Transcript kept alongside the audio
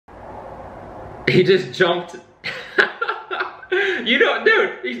He just jumped. You know,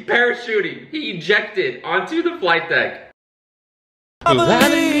 dude, he's parachuting. He ejected onto the flight deck. I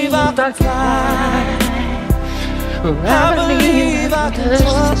believe I can fly. I believe I can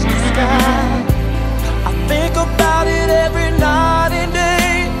touch the sky. I think about it every night and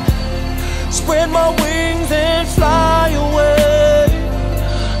day. Spread my wings and fly away.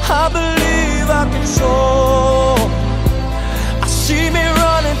 I believe I can soar. I see me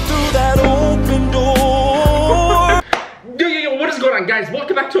running through that open door. Yo, what is going on, guys?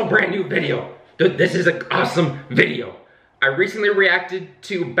 Welcome back to a brand new video. Dude, this is an awesome video. I recently reacted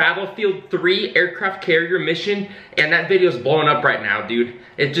to Battlefield 3 aircraft carrier mission, and that video is blowing up right now, dude.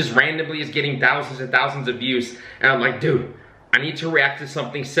 It just randomly is getting thousands and thousands of views, and I'm like, dude, I need to react to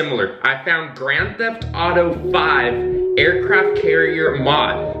something similar. I found Grand Theft Auto 5 aircraft carrier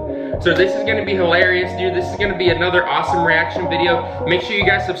mod. So this is gonna be hilarious, dude. This is gonna be another awesome reaction video. Make sure you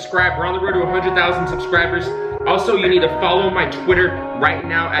guys subscribe. We're on the road to 100,000 subscribers. Also, you need to follow my Twitter right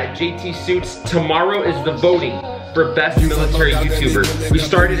now at JTsuits. Tomorrow is the voting for best military YouTuber. We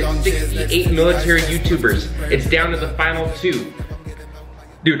started at 68 military YouTubers. It's down to the final 2.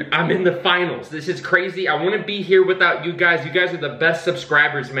 Dude, I'm in the finals. This is crazy. I wouldn't be here without you guys. You guys are the best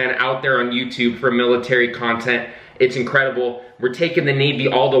subscribers, man, out there on YouTube for military content. It's incredible. We're taking the Navy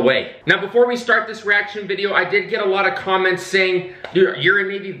all the way. Now, before we start this reaction video, I did get a lot of comments saying, dude, you're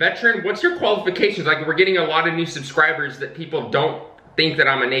a Navy veteran? What's your qualifications? Like, we're getting a lot of new subscribers that people don't think that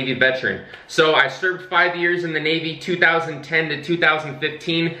I'm a Navy veteran. So I served 5 years in the Navy, 2010 to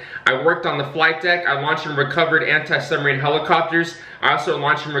 2015. I worked on the flight deck. I launched and recovered anti-submarine helicopters. I also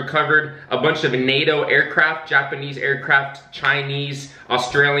launched and recovered a bunch of NATO aircraft, Japanese aircraft, Chinese,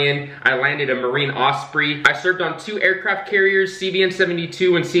 Australian. I landed a Marine Osprey. I served on 2 aircraft carriers,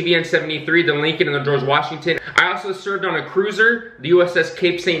 CVN-72 and CVN-73, the Lincoln and the George Washington. I also served on a cruiser, the USS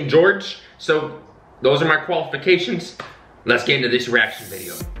Cape St. George. So those are my qualifications. Let's get into this reaction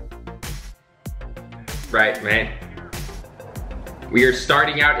video. Right, man. We are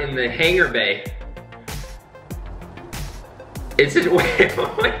starting out in the hangar bay. It's a,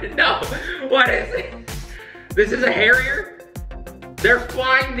 wait, no, what is it? This is a Harrier? They're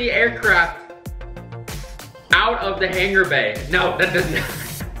flying the aircraft out of the hangar bay. No, that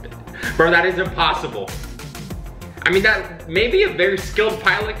doesn't, bro, that is impossible. I mean, that maybe a very skilled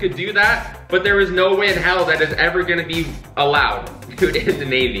pilot could do that, but there is no way in hell that is ever gonna be allowed, dude, in the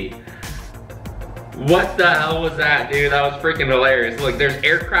Navy. What the hell was that, dude? That was freaking hilarious. Look, there's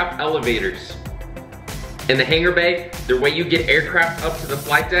aircraft elevators. In the hangar bay, the way you get aircraft up to the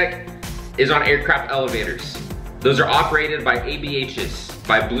flight deck is on aircraft elevators. Those are operated by ABHs,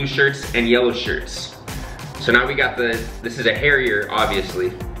 by blue shirts and yellow shirts. So now we got this is a Harrier,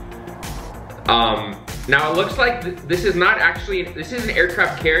 obviously. Now it looks like this is not actually, this is an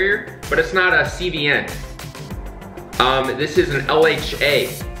aircraft carrier, but it's not a CVN. This is an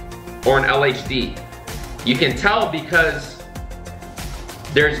LHA or an LHD. You can tell because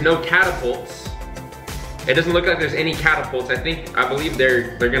there's no catapults. It doesn't look like there's any catapults. I believe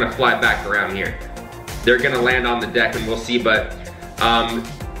they're gonna fly back around here. They're gonna land on the deck and we'll see, but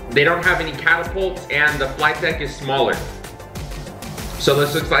they don't have any catapults and the flight deck is smaller. So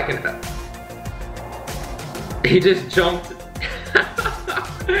this looks like he just jumped.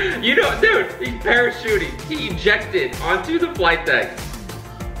 You know, dude, he's parachuting. He ejected onto the flight deck.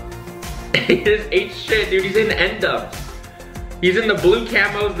 He just ate shit, dude. He's in N-dubs. He's in the blue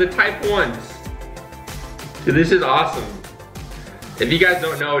camos, the Type 1s. Dude, this is awesome. If you guys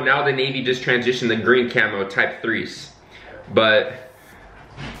don't know, now the Navy just transitioned the green camo Type 3s. But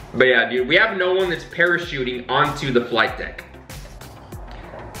yeah, dude, we have no one that's parachuting onto the flight deck.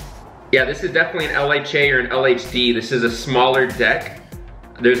 Yeah, this is definitely an LHA or an LHD. This is a smaller deck.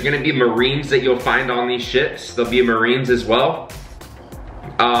 There's gonna be Marines that you'll find on these ships. There'll be Marines as well.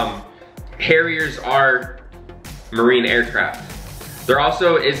 Harriers are Marine aircraft. There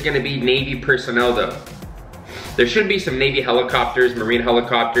also is gonna be Navy personnel though. There should be some Navy helicopters, Marine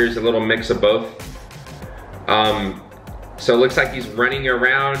helicopters, a little mix of both. So it looks like he's running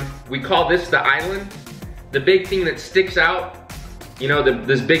around. We call this the island. The big thing that sticks out, you know,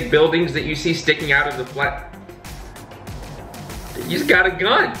 those big buildings that you see sticking out of the flat. He's got a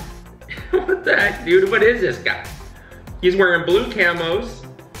gun. What the heck, dude? What is this guy? He's wearing blue camos,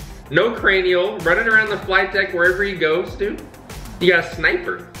 no cranial, running around the flight deck wherever he goes, dude. He got a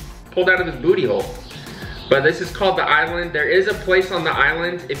sniper pulled out of his booty hole. But this is called the island. There is a place on the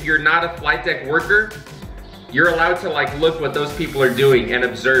island. If you're not a flight deck worker, you're allowed to like look what those people are doing and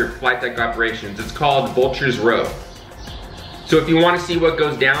observe flight deck operations. It's called Vulture's Row. So if you want to see what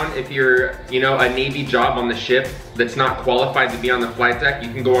goes down, if you're, you know, a Navy job on the ship that's not qualified to be on the flight deck,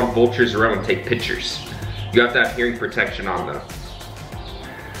 you can go on Vulture's Row and take pictures. You have to have hearing protection on though.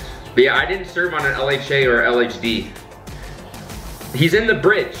 But yeah, I didn't serve on an LHA or LHD. He's in the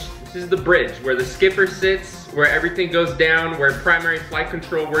bridge. This is the bridge where the skipper sits, where everything goes down, where primary flight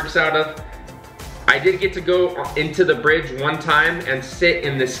control works out of. I did get to go into the bridge one time and sit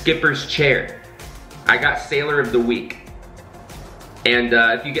in the skipper's chair. I got Sailor of the Week. And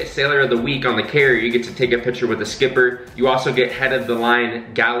if you get Sailor of the Week on the carrier, you get to take a picture with the skipper. You also get head of the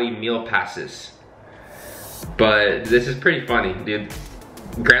line galley meal passes. But this is pretty funny, dude.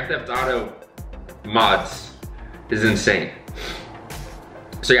 Grand Theft Auto mods is insane.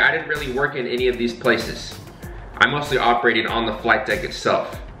 So yeah, I didn't really work in any of these places. I mostly operated on the flight deck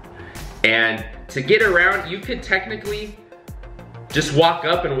itself. And to get around, you could technically just walk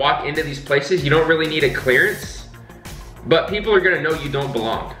up and walk into these places. You don't really need a clearance, but people are gonna know you don't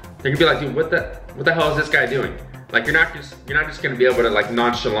belong. They're gonna be like, dude, what the hell is this guy doing? Like, you're not just gonna be able to like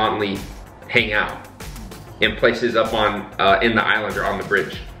nonchalantly hang out in places up on in the island or on the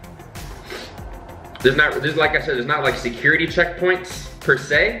bridge. There's like I said, there's not like security checkpoints per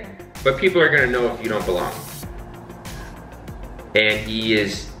se, but people are gonna know if you don't belong. And he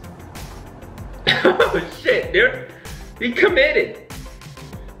is, oh shit, dude, he committed.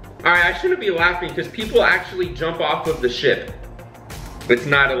 All right, I shouldn't be laughing because people actually jump off of the ship. It's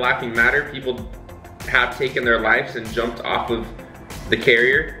not a laughing matter. People have taken their lives and jumped off of the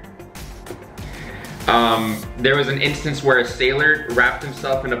carrier. There was an instance where a sailor wrapped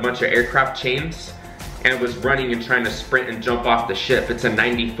himself in a bunch of aircraft chains and was running and trying to sprint and jump off the ship. It's a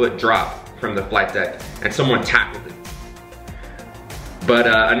 90-foot drop from the flight deck, and someone tackled him. But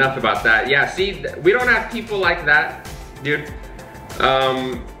enough about that. Yeah, see, we don't have people like that, dude.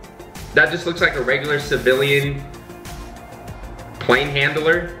 That just looks like a regular civilian plane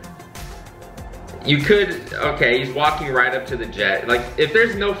handler. You could, okay, he's walking right up to the jet. Like, if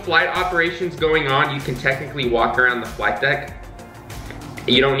there's no flight operations going on, you can technically walk around the flight deck.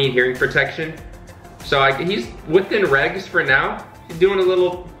 You don't need hearing protection. So he's within regs for now. He's doing a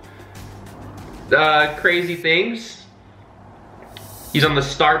little crazy things. He's on the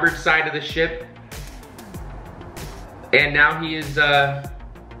starboard side of the ship. And now he is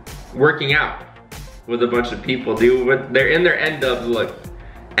working out with a bunch of people, dude. They're in their N-dubs, look.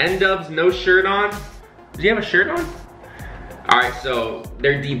 N-dubs, no shirt on. Does he have a shirt on? All right, so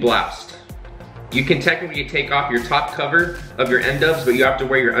they're debloused. You can technically take off your top cover of your N-dubs, but you have to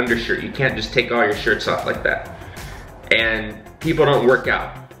wear your undershirt. You can't just take all your shirts off like that. And people don't work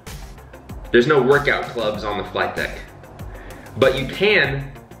out. There's no workout clubs on the flight deck. But you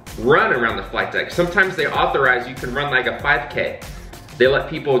can run around the flight deck. Sometimes they authorize you can run like a 5K. They let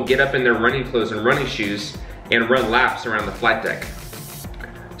people get up in their running clothes and running shoes and run laps around the flight deck.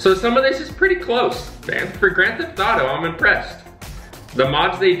 So some of this is pretty close, man. For Grand Theft Auto, I'm impressed. The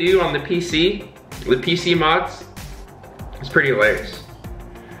mods they do on the PC, the PC mods, it's pretty hilarious.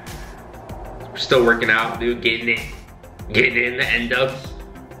 We're still working out, dude, getting in the N-dubs.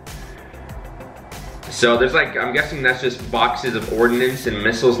 So there's like, I'm guessing that's just boxes of ordnance and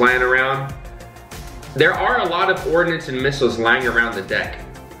missiles lying around. There are a lot of ordnance and missiles lying around the deck,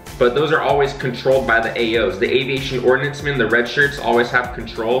 but those are always controlled by the AOs. The aviation ordnancemen, the red shirts, always have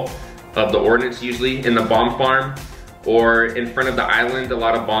control of the ordnance, usually in the bomb farm or in front of the island. A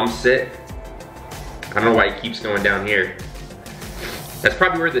lot of bombs sit. I don't know why he keeps going down here. That's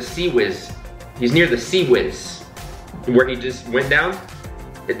probably where the Sea Whiz, he's near the Sea Whiz, where he just went down.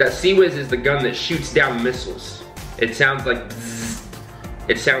 That Sea Whiz is the gun that shoots down missiles. It sounds like bzzz.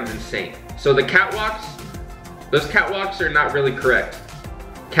 It sounds insane. So the catwalks, those catwalks are not really correct.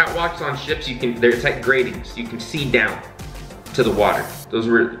 Catwalks on ships, they're like gratings. You can see down to the water. Those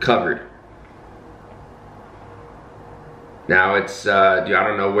were covered. Now it's, dude, I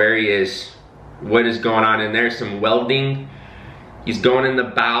don't know where he is. What is going on in there? Some welding. He's going in the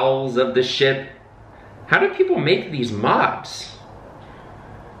bowels of the ship. How do people make these mods?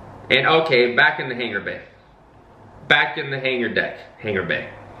 And okay, back in the hangar bay. Back in the hangar deck, hangar bay.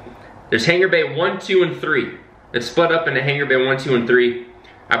 There's hangar bay 1, 2, and 3. It's split up into hangar bay 1, 2, and 3.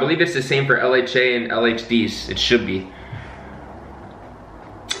 I believe it's the same for LHA and LHDs. It should be.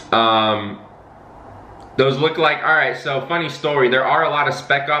 Those look like, all right, so funny story. There are a lot of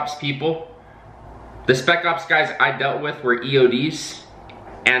Spec Ops people. The Spec Ops guys I dealt with were EODs.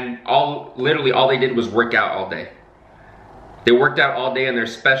 And literally all they did was work out all day. They worked out all day in their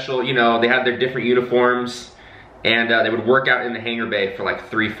special, you know, they had their different uniforms, and they would work out in the hangar bay for like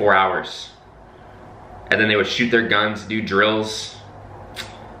 3-4 hours. And then they would shoot their guns, do drills.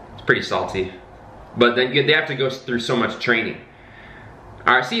 It's pretty salty. But then they have to go through so much training.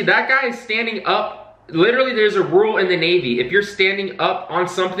 All right, see, that guy is standing up. Literally, there's a rule in the Navy. If you're standing up on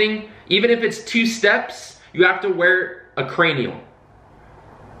something, even if it's 2 steps, you have to wear a cranial.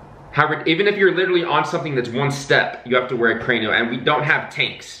 Even if you're literally on something that's 1 step, you have to wear a cranial. And we don't have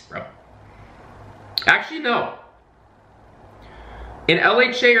tanks, bro. Actually, no. In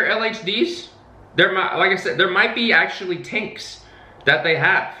LHA or LHDs, like I said, there might be actually tanks that they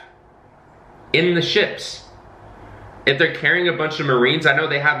have in the ships. If they're carrying a bunch of Marines, I know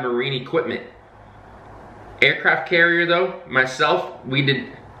they have Marine equipment. Aircraft carrier though, myself, we did,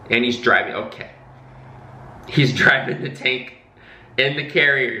 and he's driving, okay. He's driving the tank in the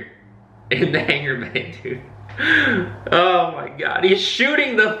carrier, in the hangar bay, dude. Oh my God, he's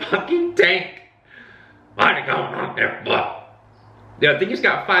shooting the fucking tank. What's going on there, blah? Yeah, I think he's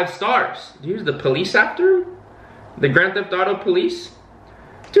got 5 stars. Dude, the police after him? The Grand Theft Auto police?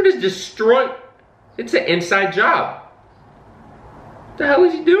 Dude is destroyed. It's an inside job. What the hell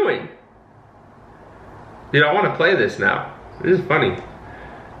is he doing? Dude, I want to play this now. This is funny.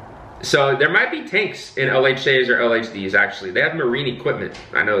 So there might be tanks in LHAs or LHDs actually. They have Marine equipment.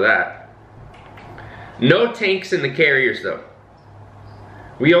 I know that. No tanks in the carriers though.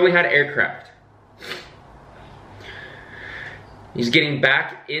 We only had aircraft. He's getting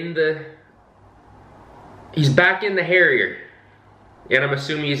back in the... He's back in the Harrier. And I'm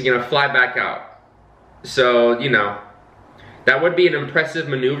assuming he's gonna fly back out. So, you know, that would be an impressive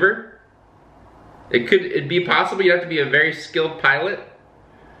maneuver. It'd be possible. You'd have to be a very skilled pilot.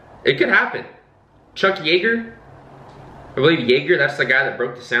 It could happen. Chuck Yeager, I believe Yeager, that's the guy that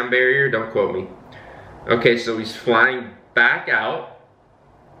broke the sound barrier. Don't quote me. Okay, so he's flying back out.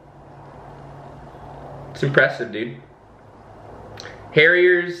 It's impressive, dude.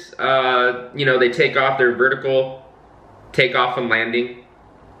 Harriers, you know, they take off their vertical takeoff and landing.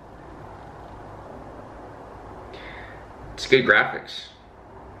 It's good graphics.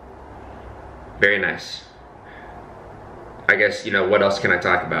 Very nice. I guess, you know, what else can I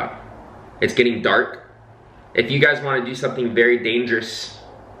talk about? It's getting dark. If you guys want to do something very dangerous,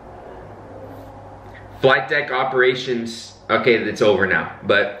 flight deck operations, okay, it's over now,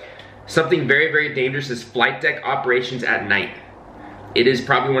 but something very, very dangerous is flight deck operations at night. It is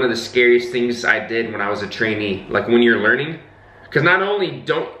probably one of the scariest things I did when I was a trainee, like when you're learning, because not only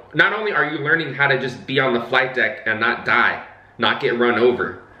are you learning how to just be on the flight deck and not die, not get run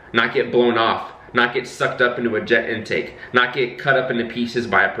over, not get blown off, not get sucked up into a jet intake, not get cut up into pieces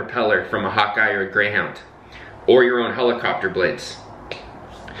by a propeller from a Hawkeye or a Greyhound, or your own helicopter blades.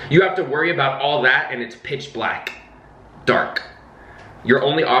 You have to worry about all that and it's pitch black, dark. You're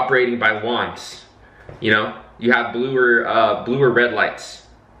only operating by wands, you know? You have blue or red lights.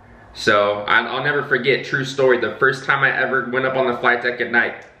 So I'll never forget, true story, the first time I ever went up on the flight deck at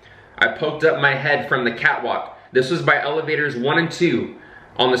night, I poked up my head from the catwalk. This was by elevators 1 and 2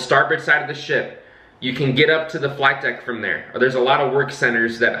 on the starboard side of the ship. You can get up to the flight deck from there. There's a lot of work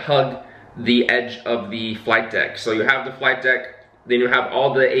centers that hug the edge of the flight deck. So you have the flight deck, then you have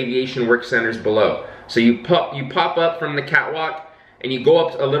all the aviation work centers below. So you pop up from the catwalk and you go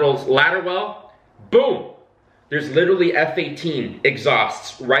up a little ladder well, boom! There's literally F-18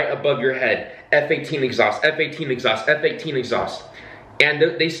 exhausts right above your head. F-18 exhaust, F-18 exhaust, F-18 exhaust.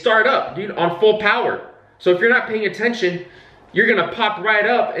 And they start up, dude, on full power. So if you're not paying attention, you're gonna pop right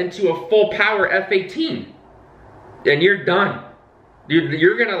up into a full power F-18. And you're done. Dude,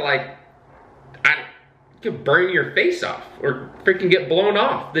 you're gonna like, you could burn your face off or freaking get blown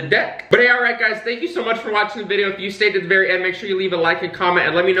off the deck. But hey, alright guys, thank you so much for watching the video. If you stayed to the very end, make sure you leave a like and comment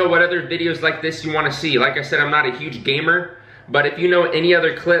and let me know what other videos like this you want to see. Like I said, I'm not a huge gamer, but if you know any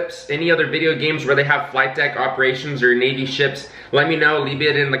other clips, any other video games where they have flight deck operations or Navy ships, let me know. Leave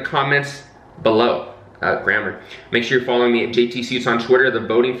it in the comments below. Grammar. Make sure you're following me at JTsuits on Twitter, the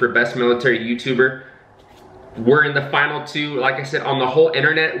voting for best military YouTuber. We're in the final 2. Like I said, on the whole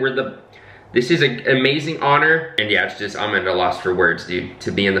internet, this is an amazing honor, and yeah, it's just, I'm at a loss for words, dude,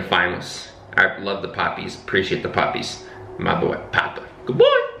 to be in the finals. I love the poppies, appreciate the poppies. My boy, Papa. Good boy.